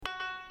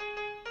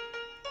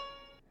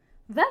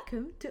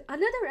Welcome to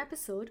another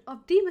episode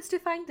of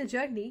Demystifying the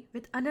Journey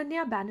with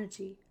Ananya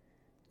Banerjee.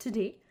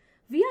 Today,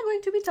 we are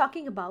going to be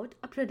talking about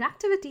a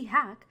productivity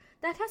hack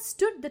that has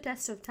stood the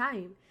test of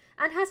time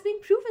and has been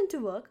proven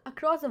to work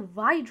across a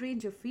wide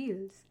range of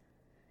fields.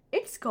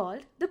 It's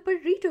called the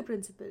Pareto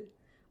Principle,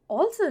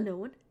 also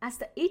known as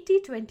the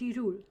 80-20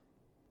 rule.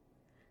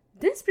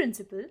 This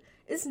principle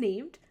is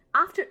named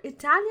after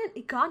Italian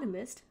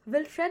economist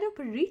Vilfredo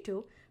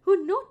Pareto,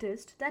 who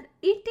noticed that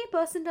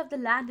 80% of the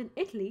land in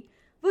Italy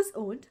was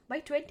owned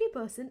by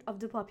 20% of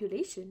the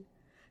population.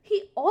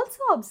 He also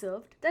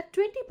observed that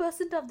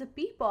 20% of the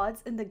pea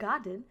pods in the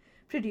garden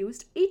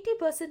produced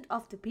 80%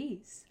 of the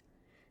peas.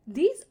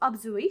 These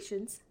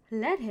observations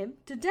led him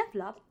to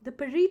develop the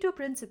Pareto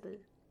principle.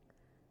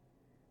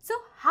 So,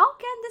 how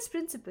can this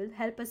principle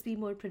help us be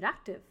more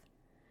productive?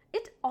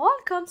 It all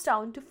comes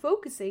down to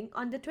focusing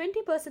on the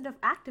 20% of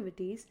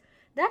activities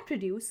that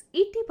produce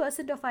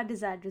 80% of our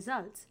desired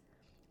results.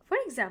 For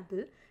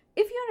example,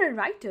 if you're a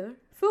writer,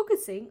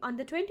 focusing on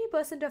the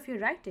 20% of your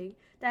writing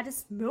that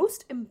is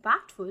most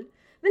impactful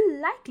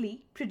will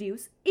likely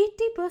produce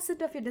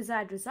 80% of your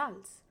desired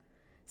results.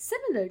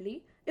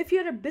 Similarly, if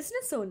you're a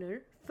business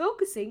owner,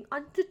 focusing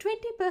on the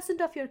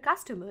 20% of your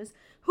customers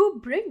who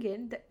bring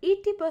in the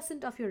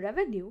 80% of your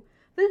revenue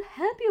will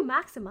help you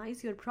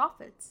maximize your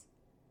profits.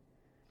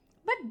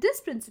 But this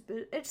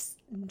principle is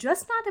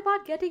just not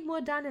about getting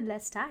more done in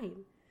less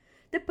time.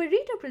 The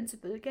Pareto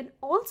principle can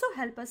also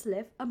help us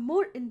live a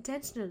more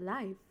intentional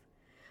life.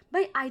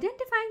 By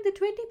identifying the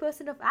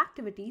 20% of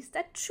activities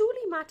that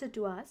truly matter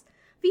to us,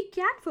 we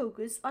can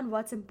focus on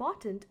what's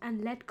important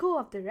and let go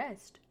of the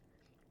rest.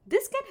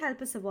 This can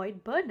help us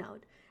avoid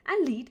burnout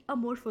and lead a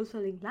more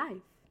fulfilling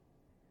life.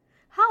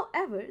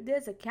 However,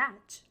 there's a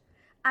catch.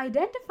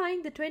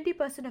 Identifying the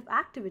 20% of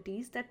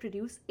activities that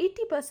produce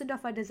 80%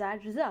 of our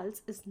desired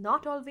results is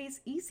not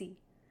always easy.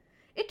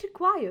 It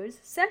requires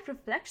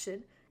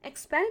self-reflection,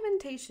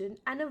 experimentation,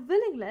 and a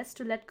willingness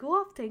to let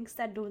go of things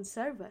that don't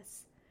serve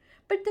us.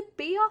 But the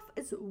payoff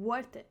is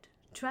worth it,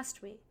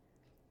 trust me.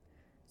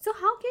 So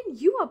how can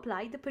you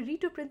apply the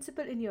Pareto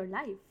principle in your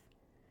life?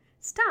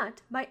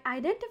 Start by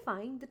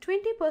identifying the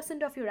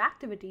 20% of your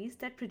activities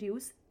that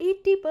produce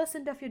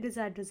 80% of your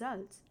desired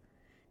results.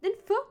 Then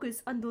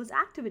focus on those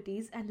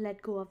activities and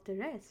let go of the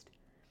rest.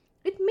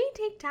 It may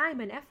take time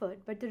and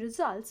effort, but the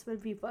results will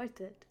be worth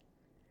it.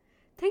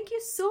 Thank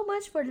you so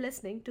much for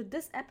listening to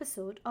this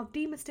episode of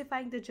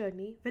Demystifying the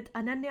Journey with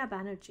Ananya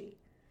Banerjee.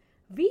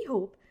 We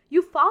hope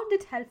you found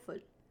it helpful.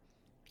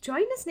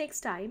 Join us next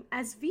time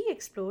as we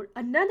explore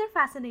another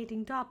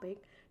fascinating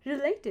topic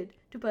related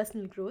to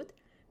personal growth,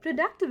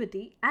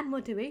 productivity, and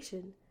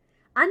motivation.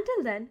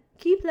 Until then,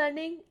 keep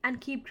learning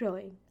and keep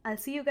growing. I'll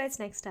see you guys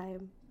next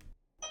time.